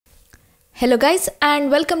Hello guys and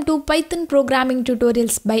welcome to Python programming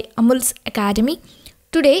tutorials by Amul's Academy.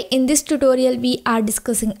 Today in this tutorial we are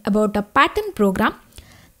discussing about a pattern program,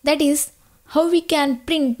 that is how we can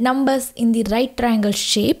print numbers in the right triangle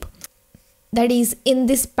shape, that is in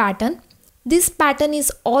this pattern. This pattern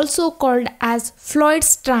is also called as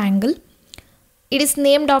Floyd's triangle. It is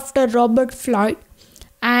named after Robert Floyd,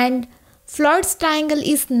 and Floyd's triangle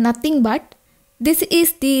is nothing but this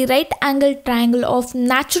is the right angle triangle of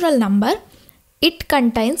natural number. It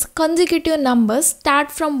contains consecutive numbers start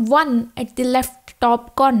from 1 at the left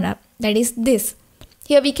top corner, that is this.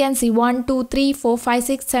 Here we can see 1, 2, 3, 4, 5,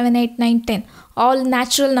 6, 7, 8, 9, 10, all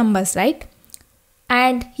natural numbers, right?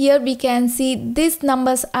 And here we can see these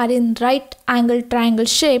numbers are in right angle triangle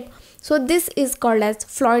shape. So this is called as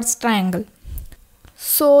Floyd's triangle.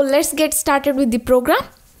 So let's get started with the program.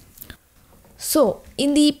 So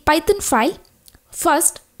in the Python file,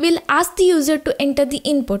 first we'll ask the user to enter the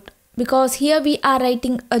input, because here we are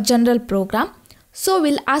writing a general program. So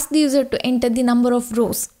we'll ask the user to enter the number of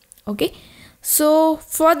rows. Okay. So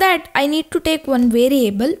for that I need to take one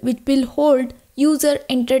variable which will hold user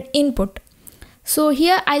entered input. So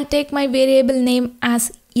here I'll take my variable name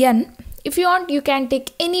as n. If you want, you can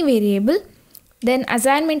take any variable. Then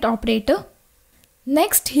assignment operator.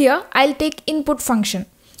 Next here I'll take input function.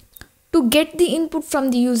 To get the input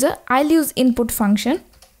from the user, I'll use input function.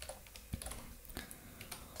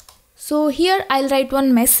 So here I'll write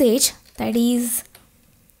one message, that is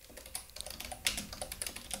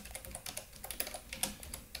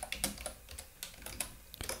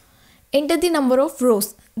enter the number of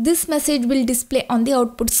rows. This message will display on the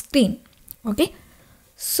output screen. Okay.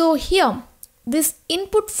 So here this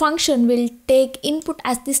input function will take input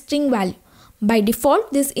as the string value. By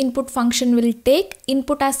default, this input function will take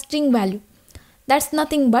input as string value. That's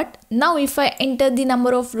nothing but, now if I enter the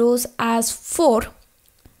number of rows as 4,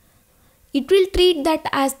 it will treat that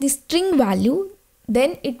as the string value.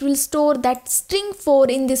 Then it will store that string 4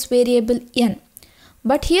 in this variable n.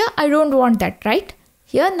 But here I don't want that, right?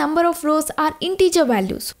 Here number of rows are integer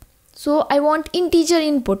values. So I want integer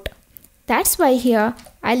input. That's why here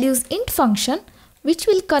I'll use int function, which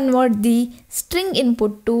will convert the string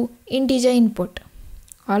input to integer input.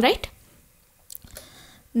 Alright.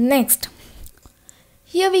 Next,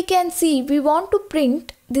 here we can see we want to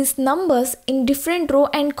print these numbers in different row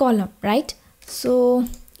and column, right? So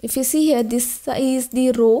if you see here, this is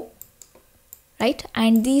the row, right?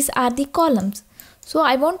 And these are the columns. So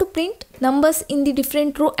I want to print numbers in the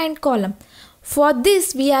different row and column. For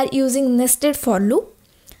this we are using nested for loop.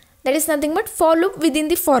 That is nothing but for loop within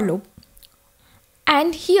the for loop.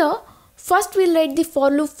 And here first we'll write the for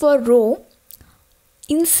loop for row.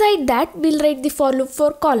 Inside that we'll write the for loop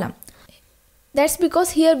for column. That's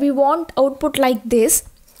because here we want output like this.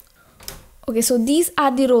 Okay, so these are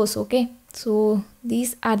the rows. Okay, so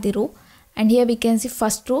these are the row, and here we can see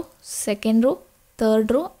first row, second row, third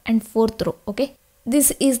row and fourth row. Okay,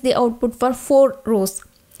 this is the output for 4 rows.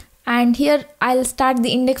 And here I'll start the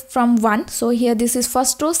index from 1. So here this is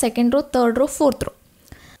first row, second row, third row, fourth row.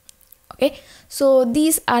 Okay, so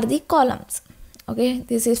these are the columns. Okay,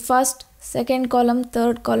 this is first, second column,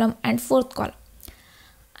 third column and fourth column.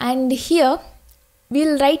 And here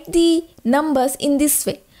we'll write the numbers in this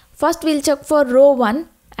way. First we'll check for row 1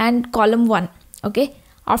 and column 1. Okay,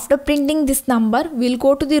 after printing this number we'll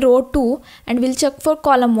go to the row 2 and we'll check for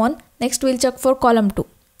column 1. Next we'll check for column 2.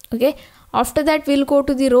 Okay, after that we'll go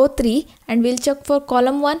to the row 3 and we'll check for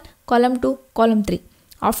column 1, column 2, column 3.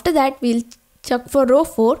 After that we'll check for row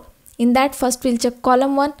 4. In that first we'll check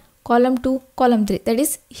column 1, column 2, column 3. That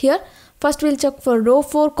is here first we'll check for row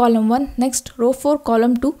 4, column 1, next row 4,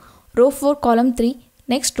 column 2, row 4, column 3,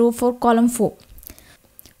 next row 4, column 4.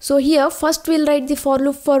 So here first we'll write the for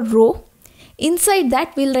loop for row. Inside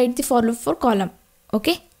that we'll write the for loop for column.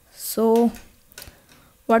 Okay, so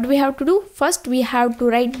what we have to do? First we have to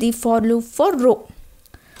write the for loop for row.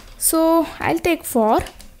 So I'll take for.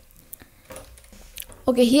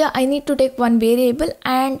 Okay, here I need to take one variable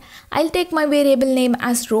and I'll take my variable name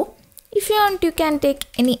as row. If you want, you can take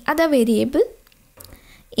any other variable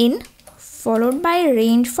in followed by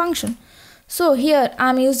range function. So here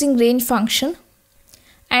I'm using range function,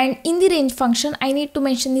 and in the range function I need to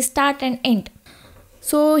mention the start and end.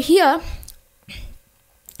 So here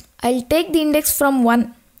I'll take the index from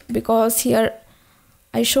 1, because here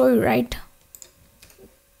I show you, right?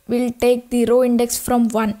 We'll take the row index from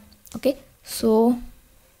 1. Okay, so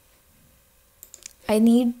I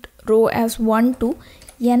need row as 1 to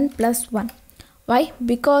n plus 1. Why?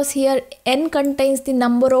 Because here n contains the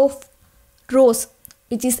number of rows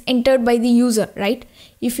which is entered by the user, right?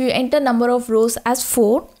 If you enter number of rows as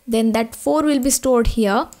 4, then that 4 will be stored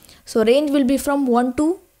here. So range will be from 1 to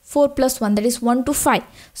 4 plus 1, that is 1 to 5.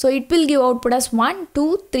 So it will give output as 1,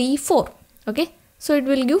 2, 3, 4. Okay. So it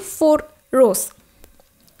will give 4 rows.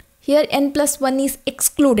 Here n plus 1 is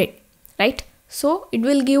excluded, right? So it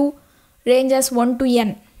will give range as 1 to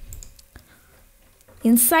n.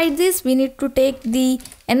 Inside this we need to take the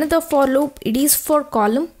another for loop. It is for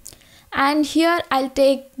column, and here I'll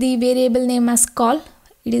take the variable name as col.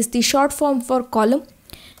 It is the short form for column.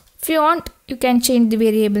 If you want, you can change the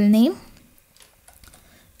variable name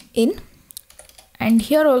in, and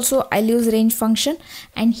here also I'll use range function,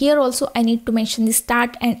 and here also I need to mention the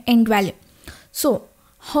start and end value. So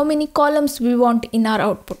how many columns we want in our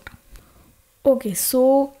output? Okay,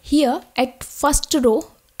 so here at first row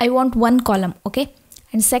I want 1 column, okay,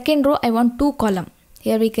 and second row I want 2 column.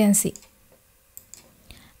 Here we can see,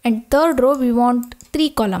 and third row we want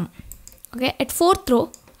 3 column. Okay, at fourth row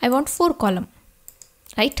I want 4 column,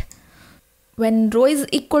 right? When row is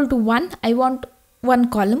equal to 1, I want 1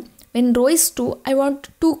 column. When row is 2, I want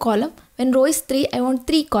 2 column. When row is 3, I want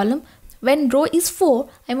 3 column. When row is 4,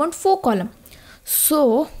 I want 4 column.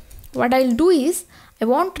 So what I'll do is, I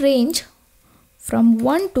want range from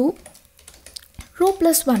 1 to row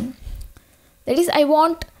plus 1. That is, I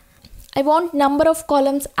want number of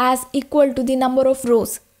columns as equal to the number of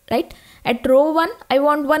rows, right? At row 1, I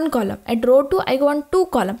want 1 column. At row 2, I want 2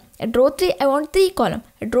 column. At row 3, I want 3 column.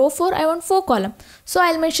 At row 4, I want 4 column. So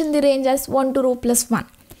I'll mention the range as 1 to row plus 1.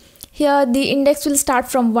 Here the index will start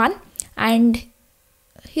from 1, and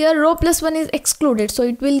here row plus 1 is excluded. So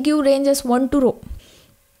it will give range as 1 to row.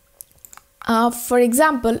 For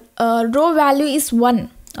example, row value is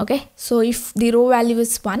 1. Okay. So if the row value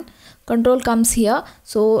is 1, control comes here.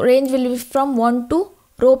 So range will be from 1 to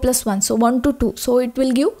row plus 1. So 1 to 2. So it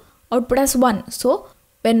will give output as 1. So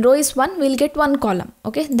when row is 1, we'll get 1 column.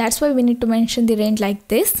 Okay, that's why we need to mention the range like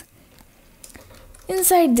this.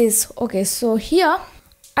 Inside this, okay, so here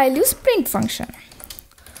I'll use print function.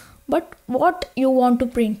 But what you want to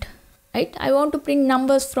print, right? I want to print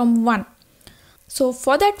numbers from 1. So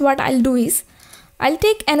for that, what I'll do is, I'll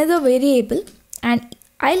take another variable and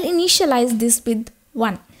I'll initialize this with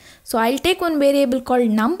 1. So I'll take one variable called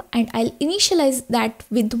num and I'll initialize that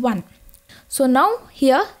with 1. So now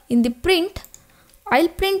here in the print, I'll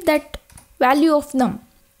print that value of num.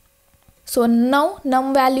 So now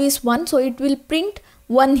num value is 1, so it will print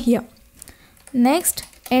 1 here. Next,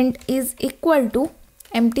 end is equal to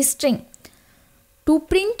empty string. To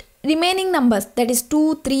print remaining numbers, that is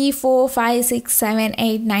 2, 3, 4, 5, 6, 7,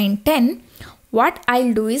 8, 9, 10, what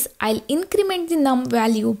I'll do is I'll increment the num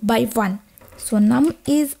value by 1. So num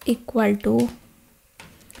is equal to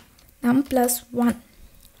num plus 1.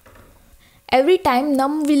 Every time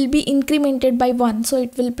num will be incremented by 1, so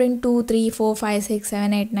it will print 2, 3, 4, 5, 6,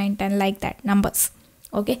 7, 8, 9, 10 like that numbers.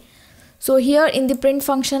 Okay. So here in the print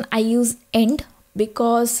function I use end,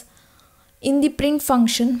 because in the print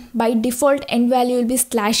function by default end value will be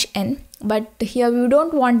 /n, but here we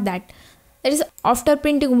don't want that. That is, after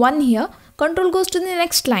printing 1 here, control goes to the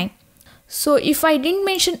next line. So if I didn't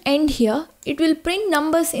mention end here, it will print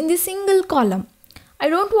numbers in the single column. I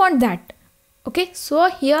don't want that. Okay, so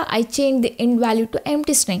here I change the end value to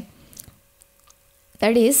empty string.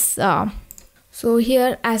 That is, so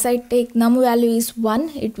here as I take num value is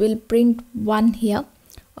 1, it will print 1 here.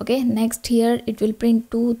 Okay, next here it will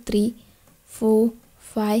print 2, 3, 4,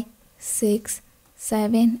 5, 6,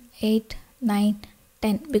 7, 8, 9,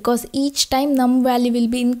 10. Because each time num value will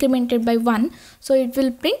be incremented by 1, so it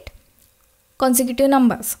will print consecutive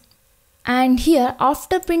numbers. And here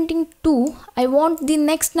after printing 2, I want the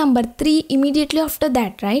next number 3 immediately after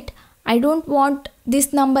that, right? I don't want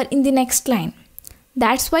this number in the next line.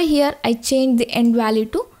 That's why here I change the end value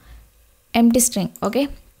to empty string. Okay.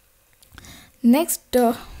 Next,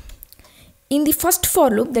 in the first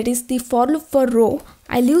for loop, that is the for loop for row,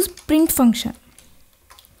 I'll use print function.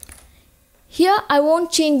 Here I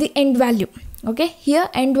won't change the end value. Okay. Here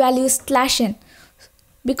end value is /n.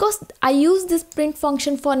 Because I use this print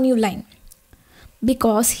function for new line,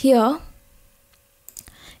 because here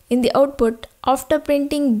in the output after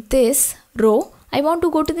printing this row, I want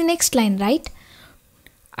to go to the next line, right?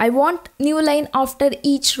 I want new line after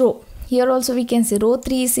each row. Here also we can see row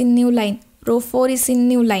 3 is in new line, row 4 is in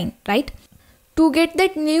new line, right? To get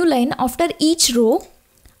that new line after each row,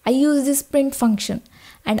 I use this print function,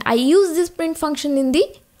 and I use this print function in the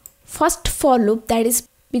first for loop, that is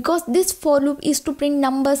because this for loop is to print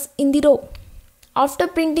numbers in the row. After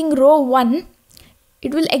printing row 1,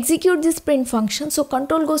 it will execute this print function, so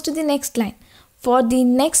control goes to the next line. For the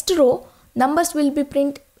next row, numbers will be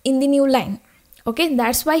print in the new line. Okay,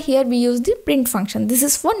 that's why here we use the print function. This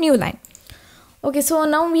is for new line. Okay, so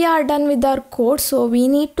now we are done with our code. So we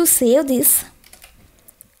need to save this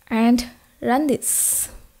and run this.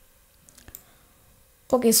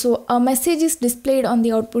 Okay, so a message is displayed on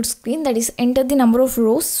the output screen, that is enter the number of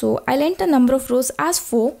rows. So I'll enter number of rows as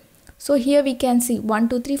 4. So here we can see 1,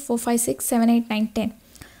 2, 3, 4, 5, 6, 7, 8, 9, 10.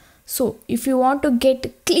 So if you want to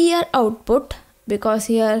get clear output, because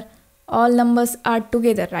here all numbers are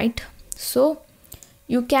together, right? So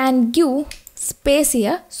you can give space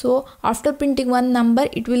here. So after printing one number,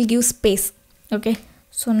 it will give space. Okay,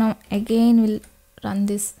 so now again we'll run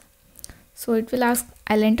this. So it will ask,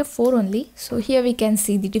 I'll enter 4 only. So here we can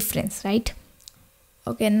see the difference, right?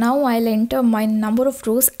 Okay, now I'll enter my number of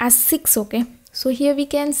rows as 6. Okay, so here we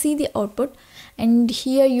can see the output, and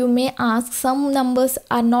here you may ask, some numbers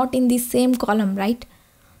are not in the same column, right?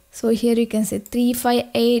 So here you can say 3, 5,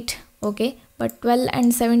 8. Okay, but 12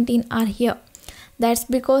 and 17 are here. That's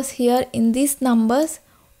because here in these numbers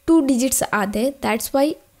 2 digits are there. That's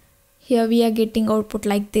why here we are getting output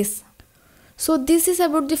like this. So this is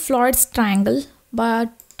about the Floyd's triangle, but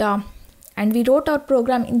and we wrote our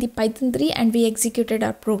program in the Python 3 and we executed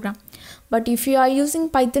our program. But if you are using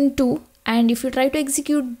Python 2 and if you try to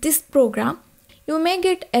execute this program, you may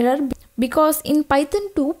get error, because in Python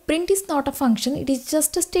 2 print is not a function, it is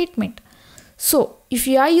just a statement. So if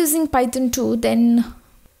you are using Python 2, then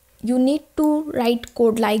you need to write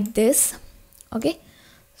code like this. Okay,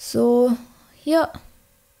 so here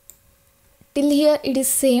till here it is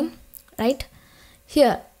same, right?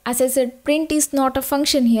 Here, as I said, print is not a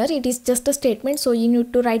function here, it is just a statement. So you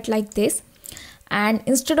need to write like this, and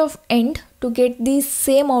instead of end, to get the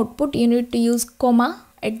same output, you need to use comma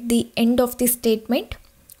at the end of the statement.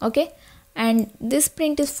 Okay, and this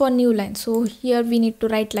print is for new line, so here we need to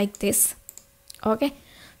write like this. Okay,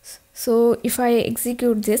 so if I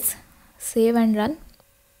execute this, save and run,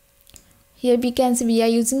 here we can see we are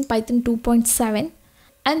using Python 2.7,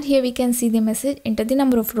 and here we can see the message, enter the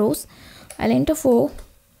number of rows. I'll enter 4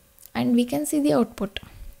 and we can see the output.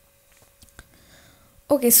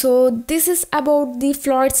 Okay, so this is about the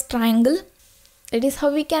Floyd's triangle. That is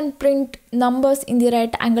how we can print numbers in the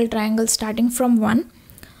right angle triangle starting from 1.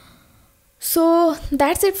 So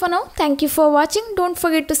that's it for now. Thank you for watching. Don't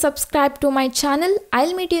forget to subscribe to my channel.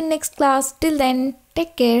 I'll meet you in next class. Till then,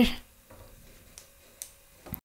 take care.